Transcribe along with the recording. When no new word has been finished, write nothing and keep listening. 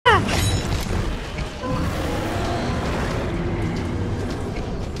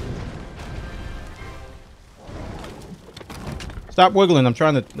Stop wiggling. I'm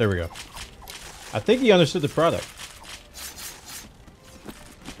trying to... There we go. I think he understood the product.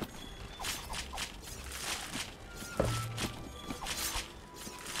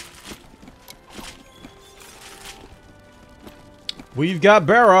 We've got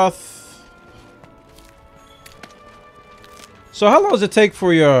Baroth. So how long does it take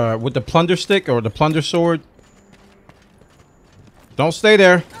for your... with the plunder stick or the plunder sword? Don't stay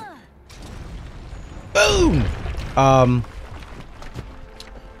there. Boom!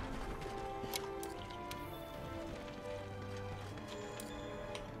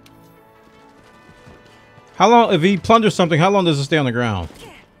 How long, if he plunders something, how long does it stay on the ground?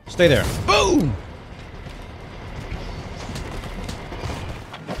 Stay there. Boom!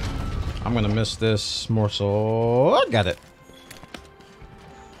 I'm gonna miss this morsel. I got it.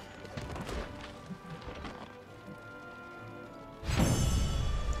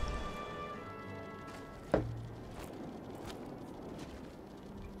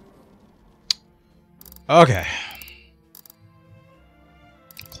 Okay.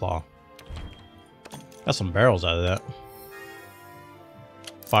 Claw. Got some barrels out of that.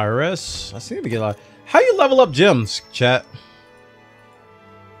 Fire S. I seem to get a lot. How you level up gems, chat?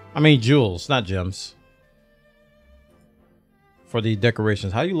 I mean jewels, not gems. For the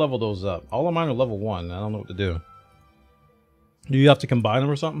decorations. How do you level those up? All of mine are level 1. I don't know what to do. Do you have to combine them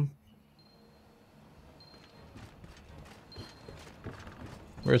or something?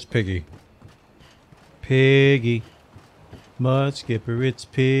 Where's Piggy? Piggy. Mud Skipper, it's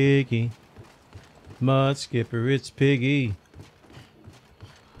Piggy. Mud Skipper, it's Piggy.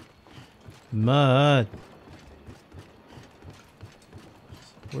 Mud.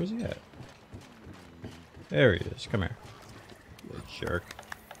 Where's he at? There he is. Come here. You jerk.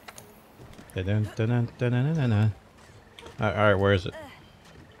 Alright, where is it?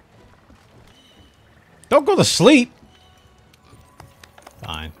 Don't go to sleep!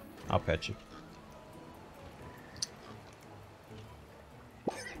 Fine. I'll pet you.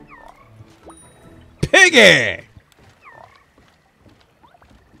 Piggy!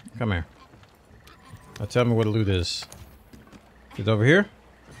 Come here. Now tell me what the loot is. It's over here?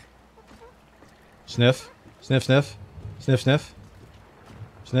 Sniff. Sniff, sniff. Sniff, sniff.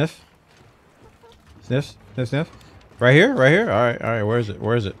 Sniff. Sniff, sniff, sniff. Right here? Right here? Alright, alright. Where is it?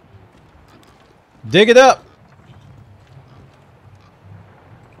 Where is it? Dig it up!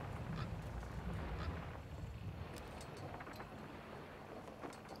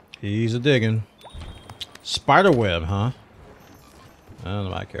 He's a digging. Spiderweb, huh? I don't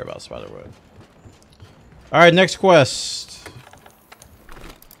know if I care about spiderweb. Alright, next quest.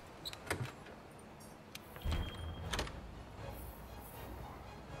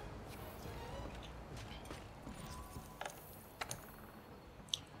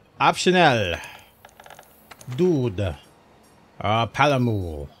 Optional. Dude.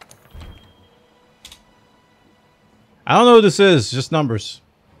 Palamul. I don't know what this is, just numbers.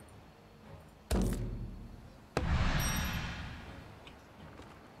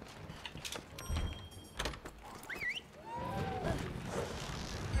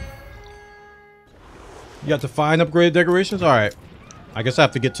 You have to find upgraded decorations? Alright. I guess I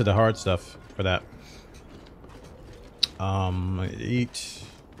have to get to the hard stuff for that. Eat.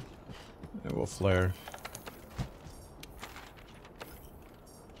 And we'll flare.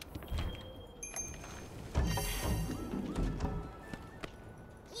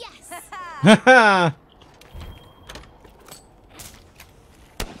 Yes. Haha.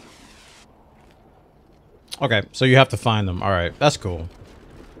 Okay, so you have to find them. Alright, that's cool.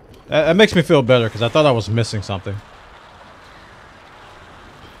 That makes me feel better because I thought I was missing something.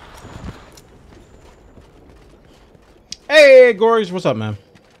 Hey, Gories, what's up, man?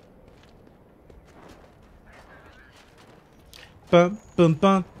 Bum bum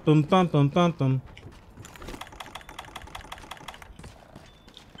bum bum bum bum bum bum.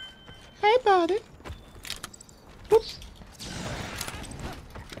 Hey, buddy. Whoops.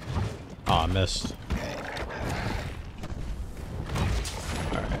 Oh, I missed.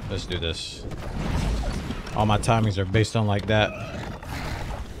 Alright, let's do this. All my timings are based on like that.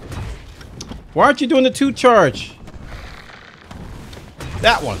 Why aren't you doing the 2 charge?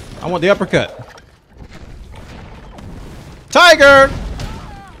 That one. I want the uppercut. Tiger!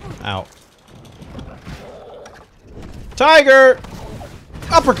 Ow. Tiger!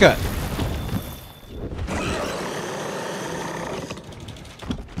 Uppercut!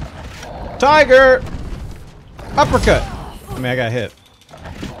 Tiger! Uppercut! I mean, I got hit.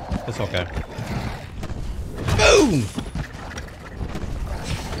 It's okay. Boom!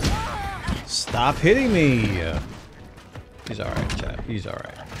 Stop hitting me! He's alright, chat. He's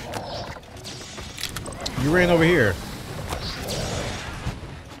alright. You ran over here.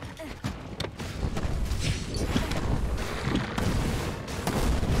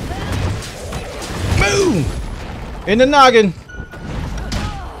 Boom! In the noggin.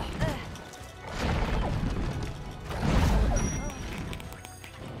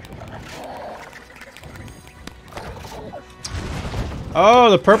 Oh,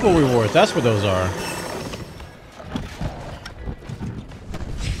 the purple rewards. That's what those are.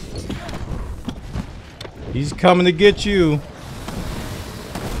 He's coming to get you.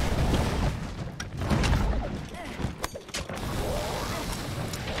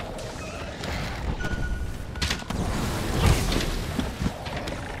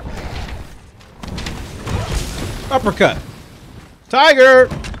 Uppercut. Tiger.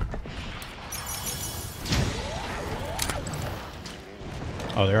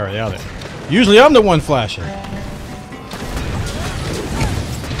 Oh, they're already out there. Usually I'm the one flashing.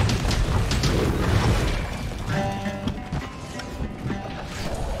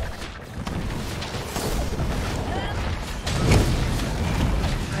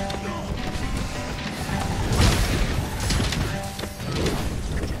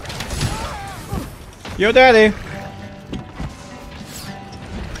 Yo, daddy.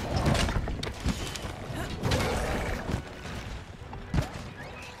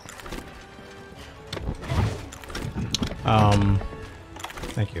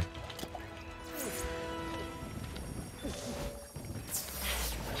 Thank you.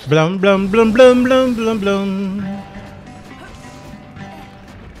 Blum blum blum blum blum blum blum.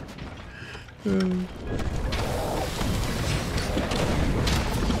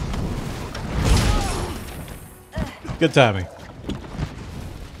 Good timing.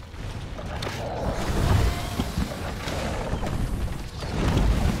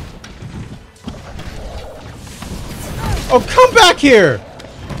 Oh, come back here!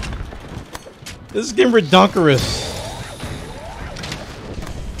 This is getting redunculous.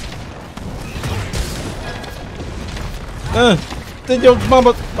 Then your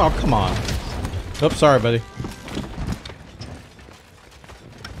mama. Oh, come on. Oops, sorry, buddy.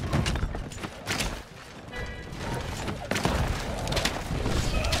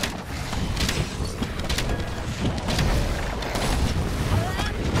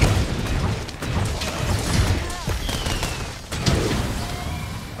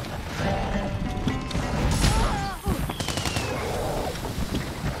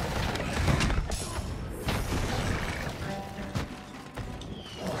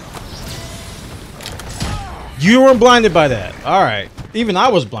 You weren't blinded by that. Alright. Even I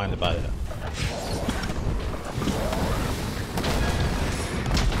was blinded by that.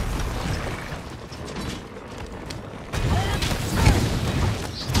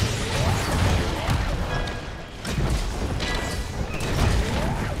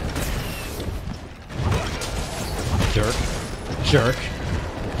 Jerk. Jerk.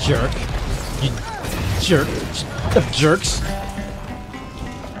 Jerk. You jerk. Of jerks.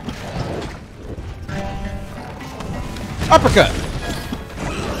 Uppercut!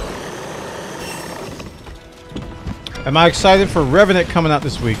 Am I excited for Revenant coming out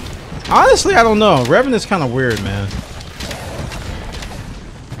this week? Honestly, I don't know. Revenant's kind of weird, man.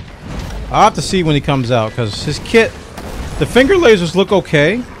 I'll have to see when he comes out, because his kit... The finger lasers look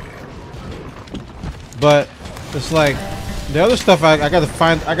okay. But, it's like... The other stuff, I gotta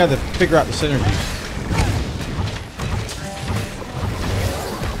find... I gotta figure out the synergies.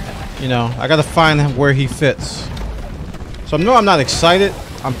 You know, I gotta find where he fits. So no, I'm not excited.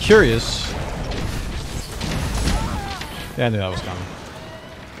 I'm curious. Yeah, I knew that was coming.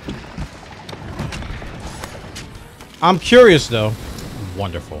 I'm curious though.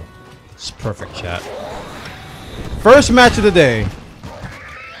 Wonderful. It's perfect, chat. First match of the day.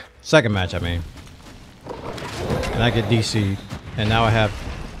 Second match, I mean. And I get DC. And now I have...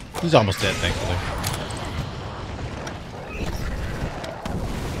 He's almost dead, thankfully.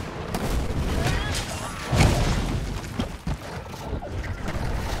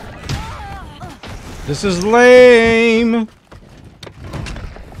 This is lame.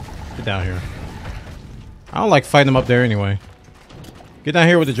 Get down here. I don't like fighting them up there anyway. Get down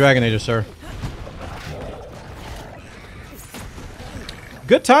here with the Dragonator, sir.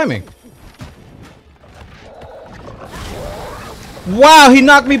 Good timing. Wow, he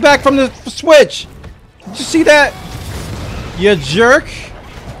knocked me back from the switch. Did you see that? You jerk.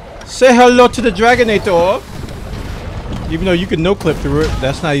 Say hello to the Dragonator. Even though you can no-clip through it,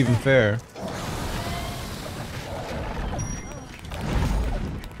 that's not even fair.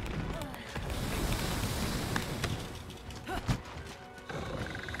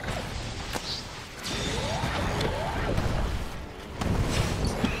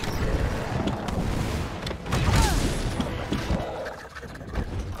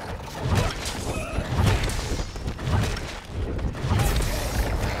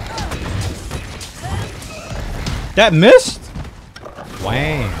 That missed?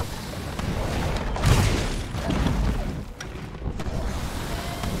 Wham.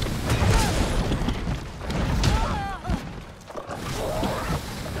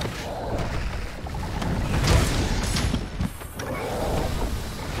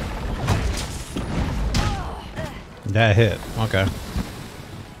 That hit. Okay.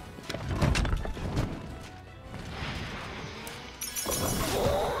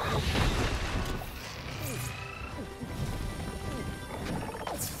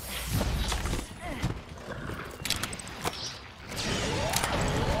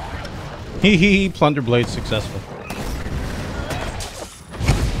 Hee plunder blade successful.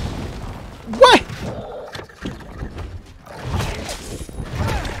 What?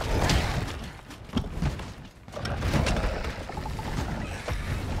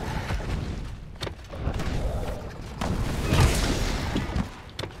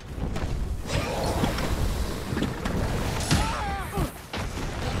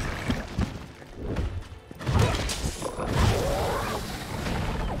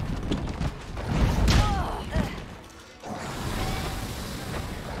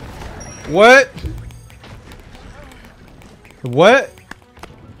 What? What?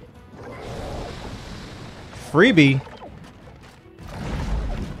 Freebie?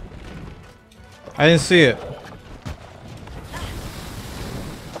 I didn't see it.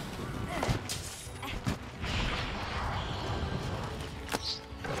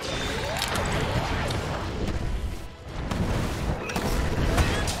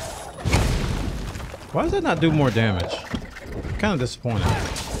 Why does that not do more damage? Kind of disappointed.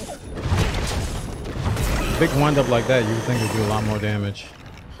 Big wind up like that, you would think it'd do a lot more damage.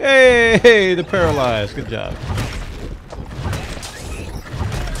 Hey, the paralyzed. Good job.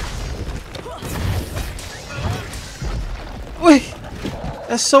 Wait,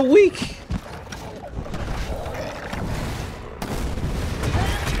 that's so weak.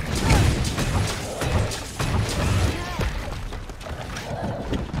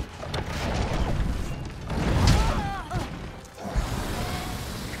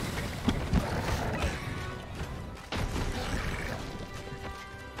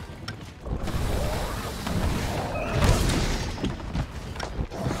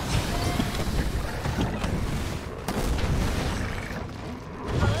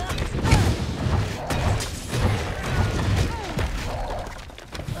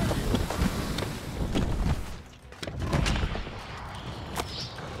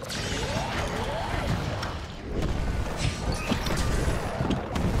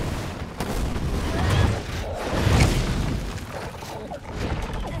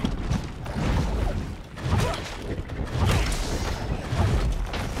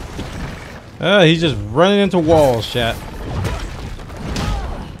 He's just running into walls, chat.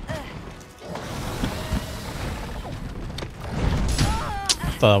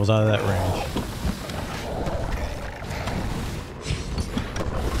 Thought I was out of that range.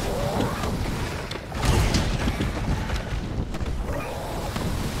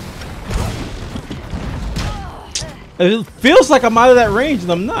 It feels like I'm out of that range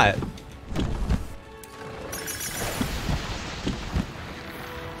and I'm not.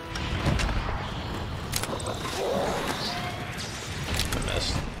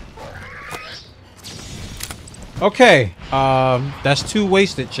 Okay, that's 2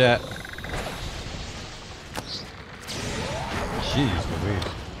 wasted, chat. Jeez Louise.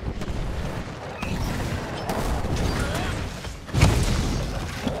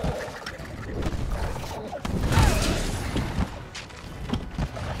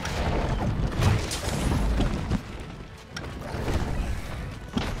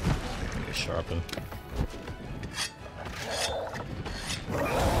 Get sharpened.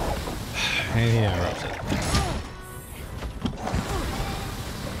 And he interrupts it.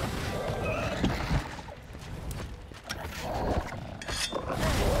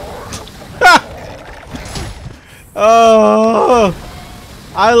 Oh,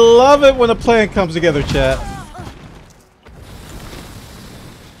 I love it when a plan comes together, chat.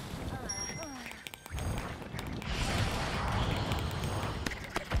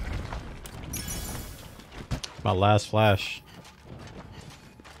 My last flash.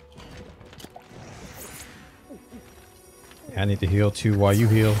 I need to heal too while you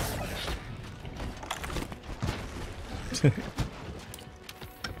heal.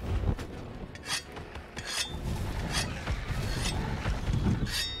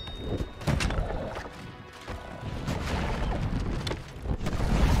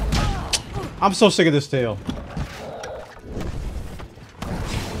 I'm so sick of this tail.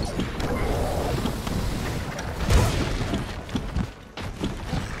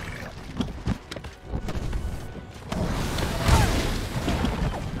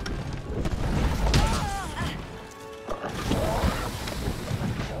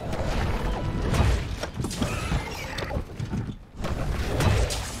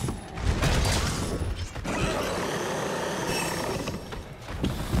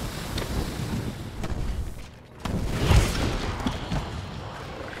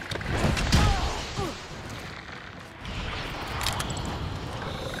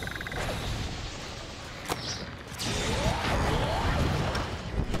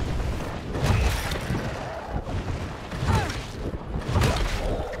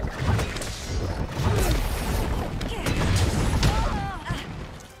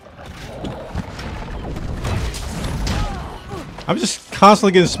 I'm just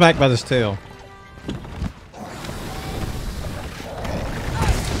constantly getting smacked by this tail. I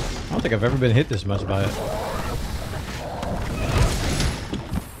don't think I've ever been hit this much by it.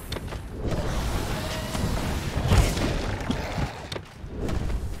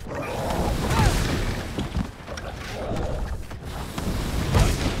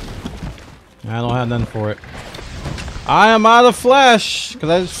 I don't have nothing for it. I am out of flash because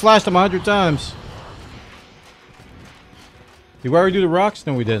I just flashed him 100 times. Did we already do the rocks?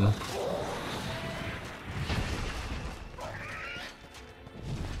 No, we didn't.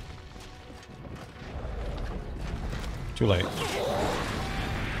 Too late.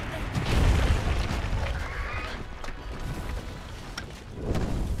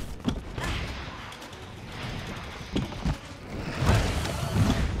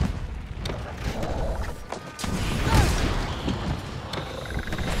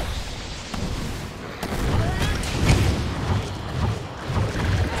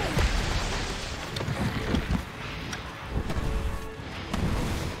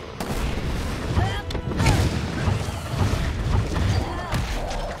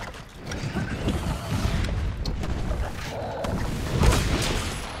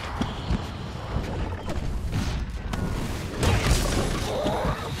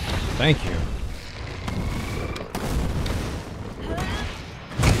 Thank you.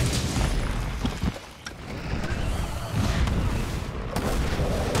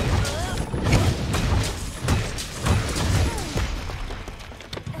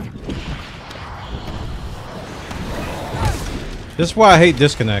 This is why I hate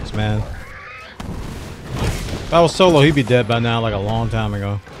disconnects, man. If I was solo, he'd be dead by now, like a long time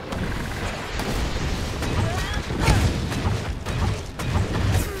ago.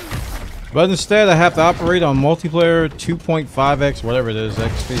 But instead, I have to operate on multiplayer 2.5x, whatever it is,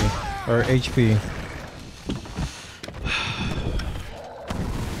 XP or HP.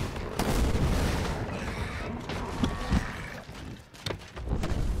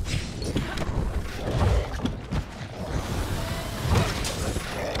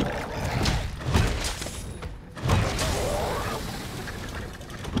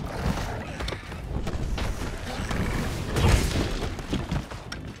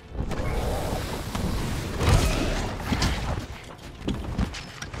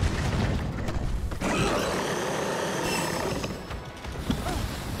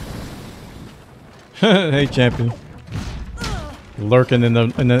 Hey, champion. Lurking in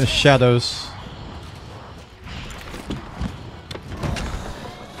the shadows.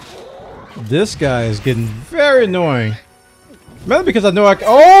 This guy is getting very annoying. Mainly because I know I can—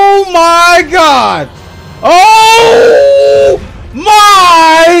 oh my god! Oh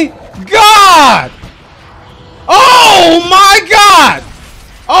my god! Oh my god!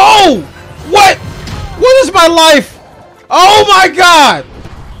 Oh! What? What is my life? Oh my god!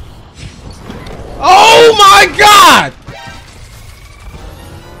 Oh my god!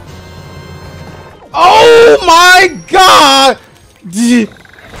 Oh my god!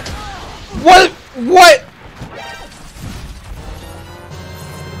 What? What?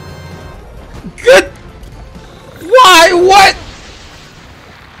 Good. Why? What?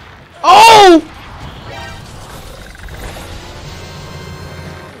 Oh!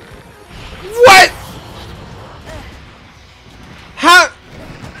 What? How?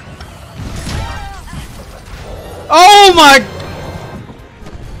 Oh my!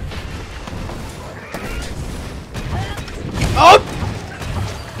 Oh!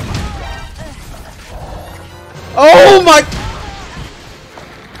 Oh my!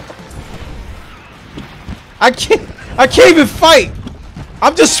 I can't even fight.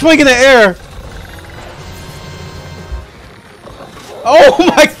 I'm just swinging the air. Oh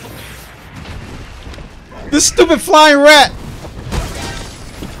my! This stupid flying rat.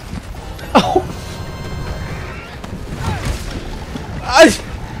 Oh!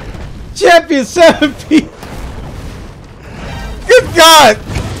 Champion 7P. Good God!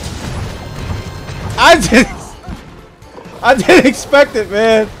 I didn't expect it,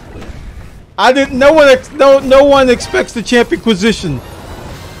 man. I didn't. No one expects the Championquisition.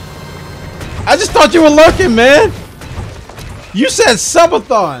 I just thought you were lurking, man. You said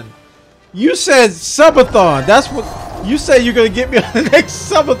subathon. You said subathon. That's what you said. You're gonna get me on the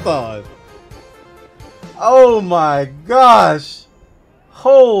next subathon. Oh my gosh.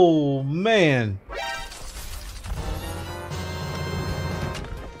 Oh man.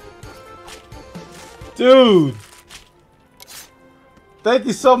 Dude. Thank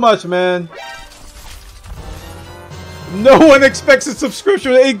you so much, man. No one expects a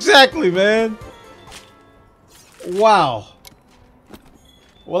subscription. Exactly, man. Wow.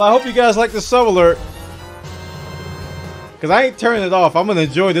 Well, I hope you guys like the sub alert. Because I ain't turning it off. I'm going to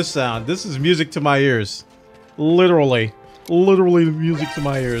enjoy this sound. This is music to my ears. Literally. Literally music to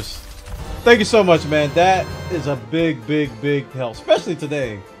my ears. Thank you so much, man. That is a big, big, big help. Especially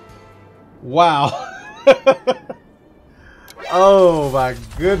today. Wow. Oh, my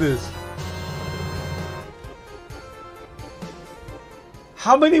goodness.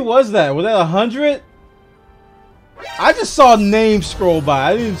 How many was that? Was that 100? I just saw names scroll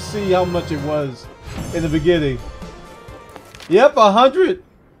by. I didn't see how much it was in the beginning. Yep, 100.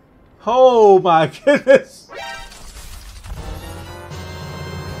 Oh my goodness.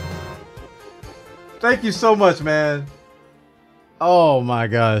 Thank you so much, man. Oh my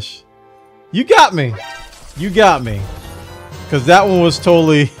gosh. You got me. You got me. Because that one was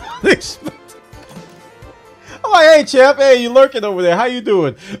totally unexpected. I'm like, hey, champ. Hey, you lurking over there. How you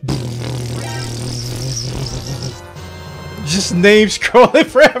doing? Just name scrolling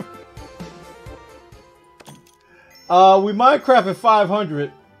forever. We Minecraft at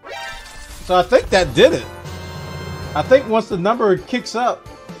 500. So I think that did it. I think once the number kicks up.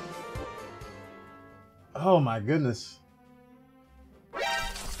 Oh my goodness.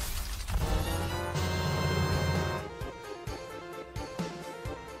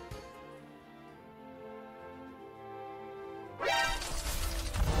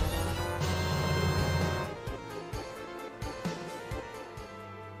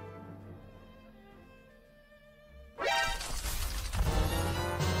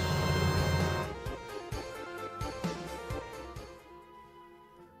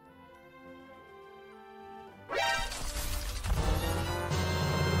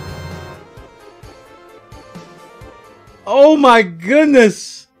 Oh my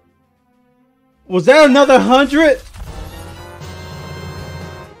goodness! Was that another 100?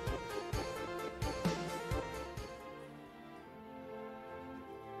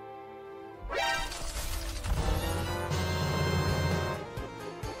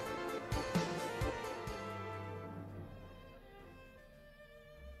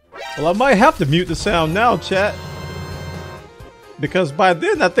 Well, I might have to mute the sound now, chat. Because by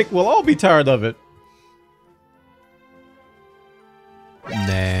then, I think we'll all be tired of it.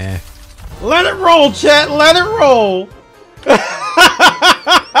 Nah. Let it roll, chat. Let it roll.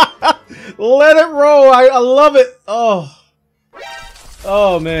 Let it roll. I love it. Oh.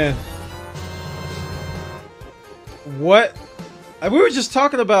 Oh, man. What? We were just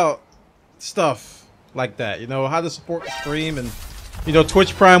talking about stuff like that. You know, how to support the stream. And, you know,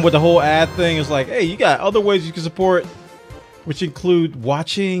 Twitch Prime with the whole ad thing is like, hey, you got other ways you can support. Which include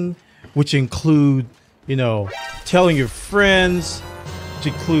watching. Which include, you know, telling your friends. Which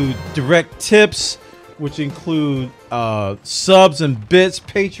include direct tips, which include subs and bits,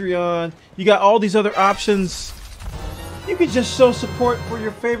 Patreon. You got all these other options. You can just show support for your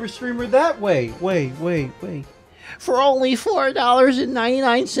favorite streamer that way. Wait. For only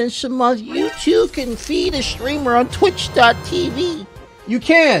 $4.99 a month, you too can feed a streamer on Twitch.tv. You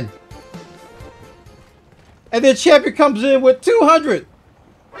can. And then Champion comes in with 200.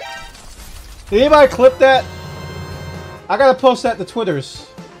 Did anybody clip that? I gotta post that to Twitters.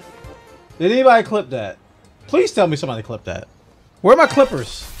 Did anybody clip that? Please tell me somebody clipped that. Where are my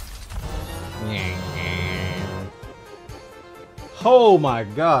clippers? Oh my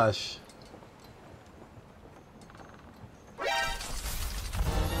gosh.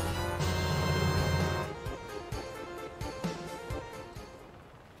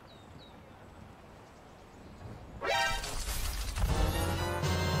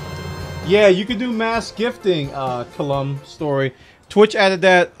 Yeah, you can do mass gifting, Colum story. Twitch added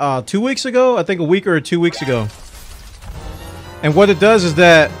that 2 weeks ago, I think a week or 2 weeks ago. And what it does is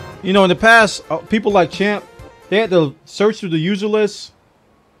that, you know, in the past, people like Champ, they had to search through the user list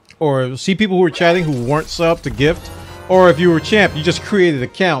or see people who were chatting who weren't subbed to gift. Or if you were Champ, you just created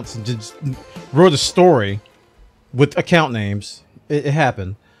accounts and just wrote a story with account names. It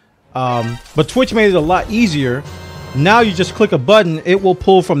happened. But Twitch made it a lot easier. Now you just click a button, it will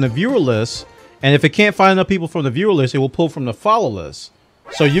pull from the viewer list. And if it can't find enough people from the viewer list, it will pull from the follow list.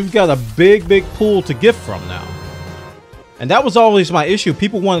 So you've got a big pool to gift from now. And that was always my issue.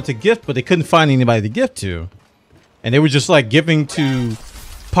 People wanted to gift, but they couldn't find anybody to gift to. And they were just like giving to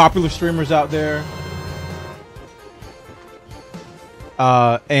popular streamers out there.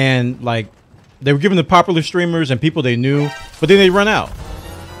 And like they were giving to popular streamers and people they knew, but then they run out.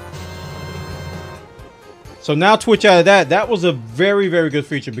 So now Twitch added that. That was a very good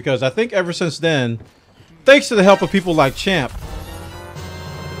feature because I think ever since then, thanks to the help of people like Champ,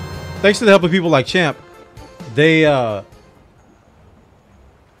 they're seeing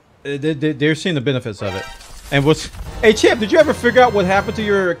the benefits of it. And what's, hey Champ, did you ever figure out what happened to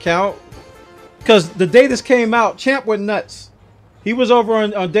your account because the day this came out, Champ went nuts. He was over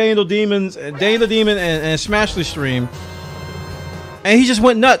on Daniel Demon's Daniel Demon and Smashly stream, and he just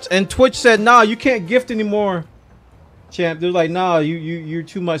went nuts. And Twitch said, "Nah, you can't gift anymore, Champ." They're like, "Nah, you're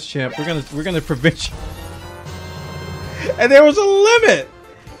too much, Champ. We're gonna prevent you." And there was a limit.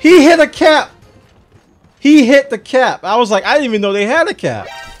 He hit a cap. He hit the cap. I was like, I didn't even know they had a cap.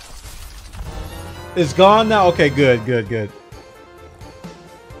 It's gone now. Okay, good.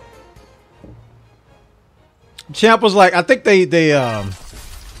 Champ was like, I think they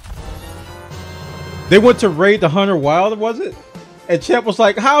went to raid the Hunter Wild, was it? And Champ was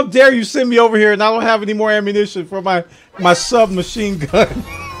like, "How dare you send me over here and I don't have any more ammunition for my submachine gun?"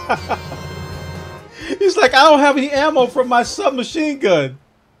 He's like, "I don't have any ammo for my submachine gun.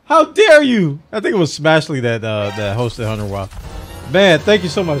 How dare you?" I think it was Smashly that hosted Hunter Wild. Man, thank you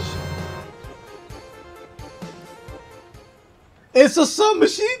so much. It's a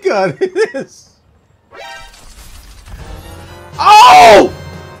submachine gun. It is. Oh!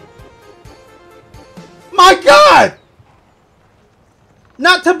 My God!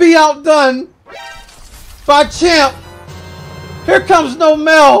 Not to be outdone by Champ. Here comes No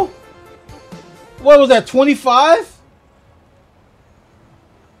Mel. What was that, 25?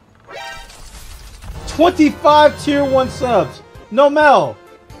 25 tier 1 subs. No Mel.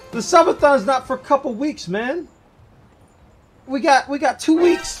 The subathon's not for a couple weeks, man. We got 2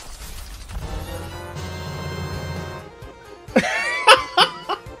 weeks.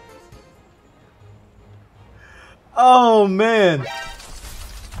 Oh man.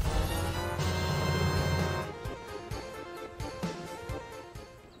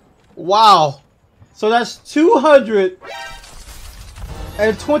 Wow. So that's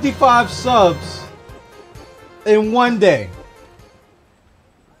 225 subs in one day.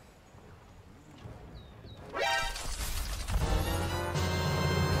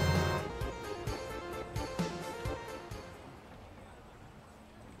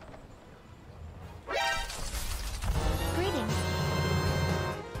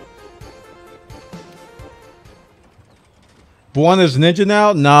 Bwana's ninja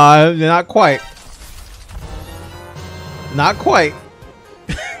now? Nah, not quite. Not quite.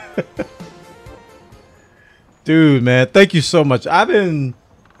 Dude, man, thank you so much.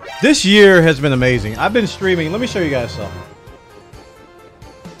 This year has been amazing. I've been streaming. Let me show you guys something.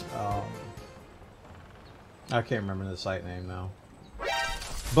 I can't remember the site name now.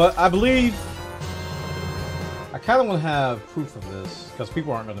 But I believe I kind of want to have proof of this because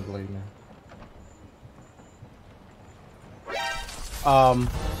people aren't going to believe me.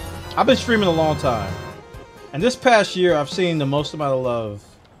 I've been streaming a long time, and this past year I've seen the most amount of love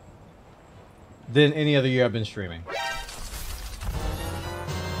than any other year I've been streaming.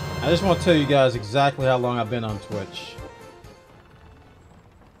 I just want to tell you guys exactly how long I've been on Twitch,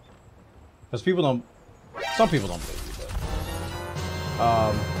 because some people don't believe me,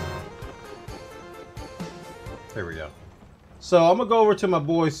 but here we go. So I'm gonna go over to my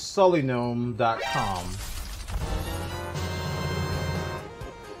boy SullyGnome.com.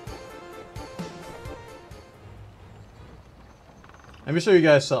 Let me show you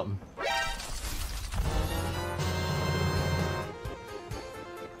guys something.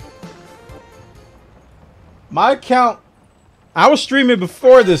 My account, I was streaming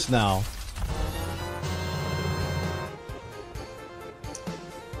before this now.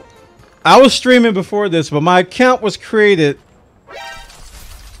 I was streaming before this, but my account was created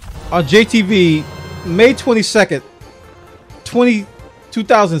on JTV May 22nd,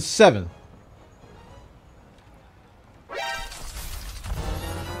 2007.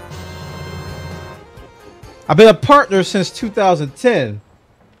 I've been a partner since 2010,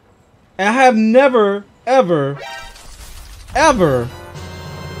 and I have never, ever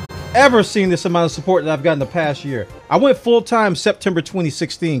seen this amount of support that I've gotten the past year. I went full-time September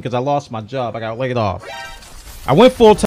 2016 because I lost my job. I got laid off. I went full-time.